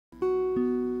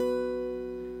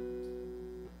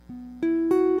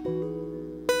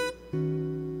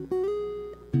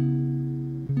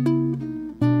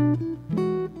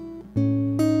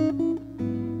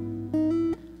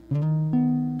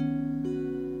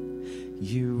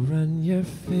You run your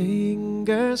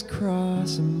fingers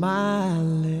across my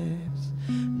lips.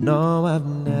 No, I've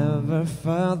never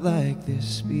felt like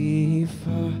this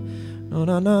before. No,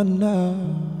 no, no, no.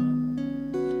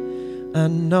 I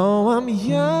know I'm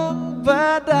young,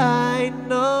 but I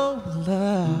know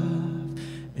love.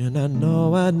 And I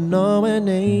know I'd know an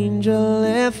angel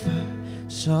if I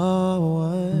saw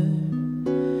one.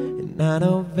 And I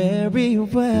know very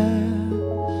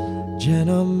well,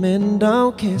 gentlemen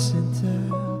don't kiss and tell.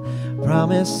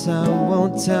 Promise I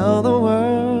won't tell the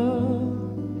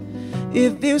world.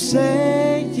 If you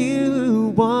say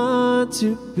you want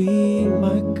to be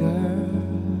my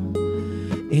girl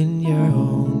in your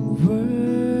own words.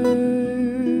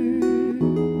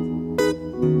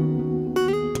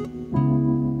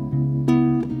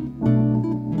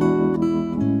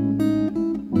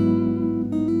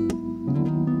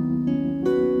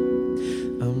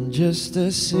 I'm just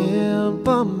a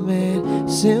simple man,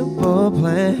 simple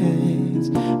plans.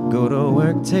 Go to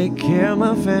work, take care of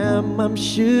my fam. I'm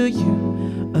sure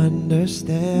you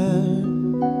understand.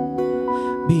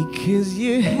 Because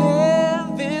you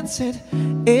haven't said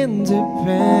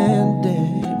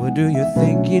independent. Well, do you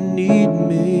think you need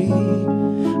me?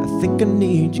 I think I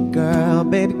need you, girl.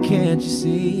 Baby, can't you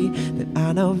see that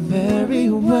I know very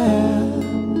well,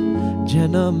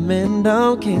 gentlemen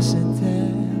don't kiss and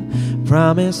tell.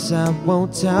 Promise I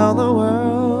won't tell the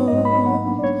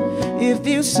world. If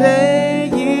you say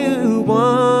you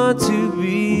want to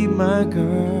be my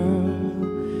girl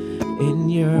in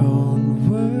your own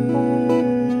words.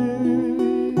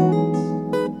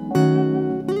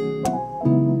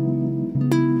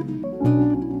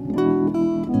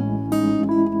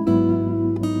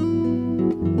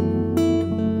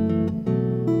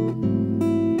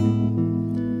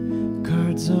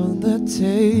 Cards on the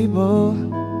table,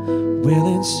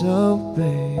 willing, so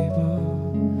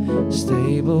able,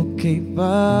 stable,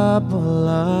 capable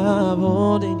of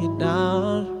holding you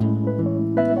down.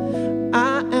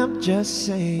 I am just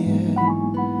saying,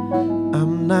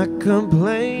 I'm not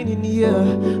complaining. Your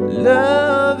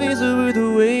love is worth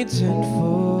waiting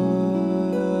for.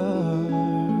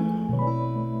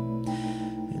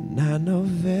 And I know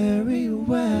very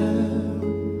well,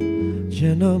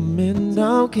 gentlemen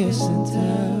don't kiss and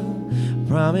tell.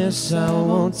 Promise I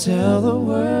won't tell the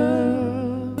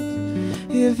world.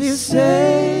 If you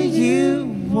say you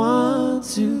want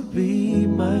to be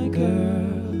my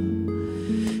girl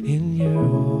in your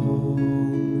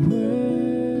own words.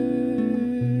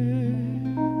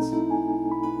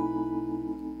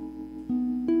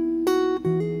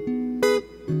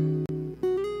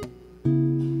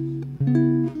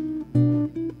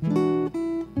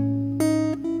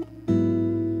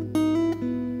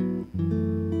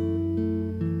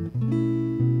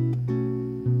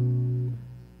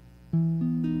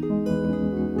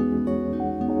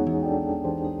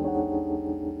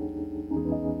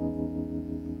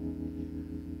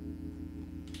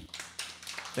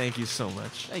 Thank you so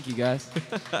much. Thank you, guys.